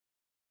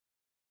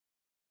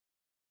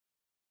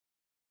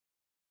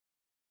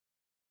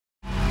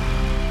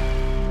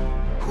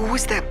Who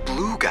was that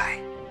blue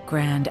guy?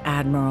 Grand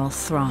Admiral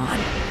Thrawn.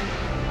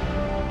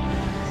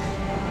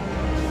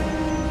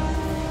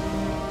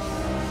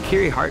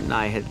 Kiri Hart and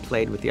I had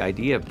played with the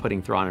idea of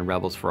putting Thrawn in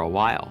Rebels for a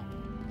while.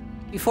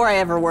 Before I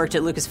ever worked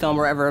at Lucasfilm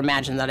or ever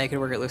imagined that I could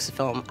work at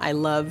Lucasfilm, I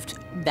loved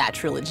that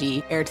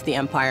trilogy, Heir to the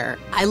Empire.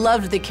 I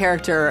loved the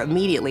character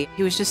immediately.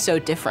 He was just so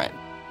different.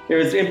 There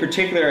was in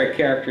particular a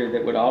character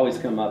that would always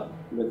come up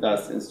with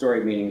us in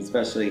story meetings,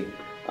 especially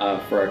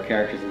for our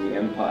characters in the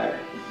Empire,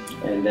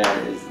 and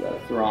that is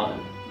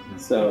Thrawn.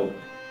 So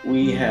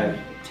we have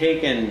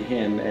taken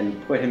him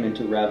and put him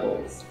into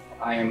Rebels.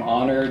 I am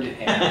honored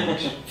and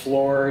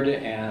floored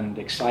and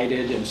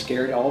excited and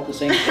scared all at the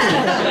same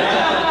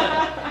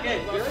time.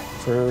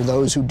 For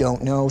those who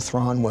don't know,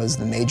 Thrawn was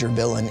the major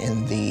villain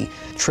in the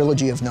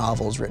trilogy of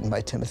novels written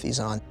by Timothy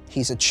Zahn.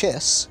 He's a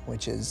Chiss,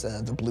 which is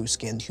the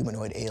blue-skinned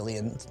humanoid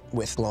alien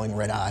with glowing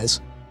red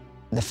eyes.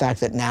 The fact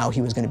that now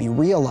he was going to be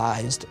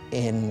realized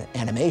in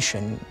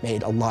animation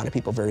made a lot of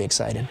people very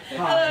excited.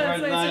 Hello,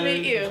 it's nice to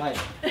meet you.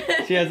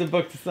 Hi. She has a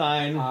book to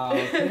sign.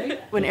 Okay.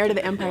 When Heir to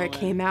the Empire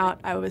came out,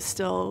 I was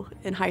still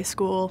in high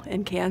school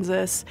in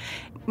Kansas.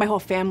 My whole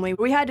family,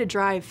 we had to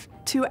drive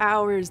 2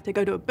 hours to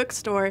go to a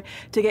bookstore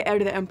to get Heir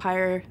to the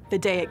Empire the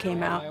day it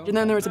came out. And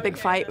then there was a big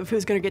fight of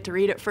who's going to get to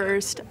read it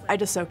first. I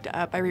just soaked it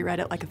up. I reread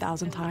it like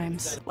 1,000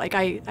 times. Like,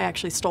 I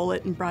actually stole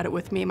it and brought it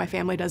with me. My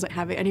family doesn't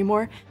have it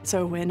anymore.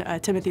 So when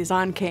Timothy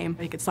Zahn came,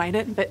 he could sign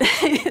it. But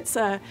it's,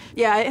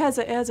 yeah, it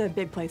has a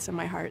big place in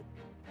my heart.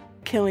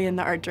 Killian,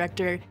 the art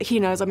director,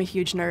 he knows I'm a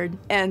huge nerd.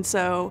 And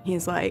so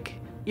he's like,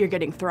 "You're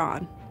getting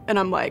Thrawn." And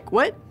I'm like,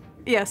 "What?"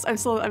 Yes, I'm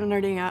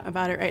nerding out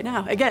about it right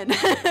now, again.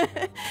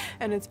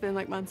 And it's been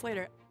like months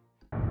later.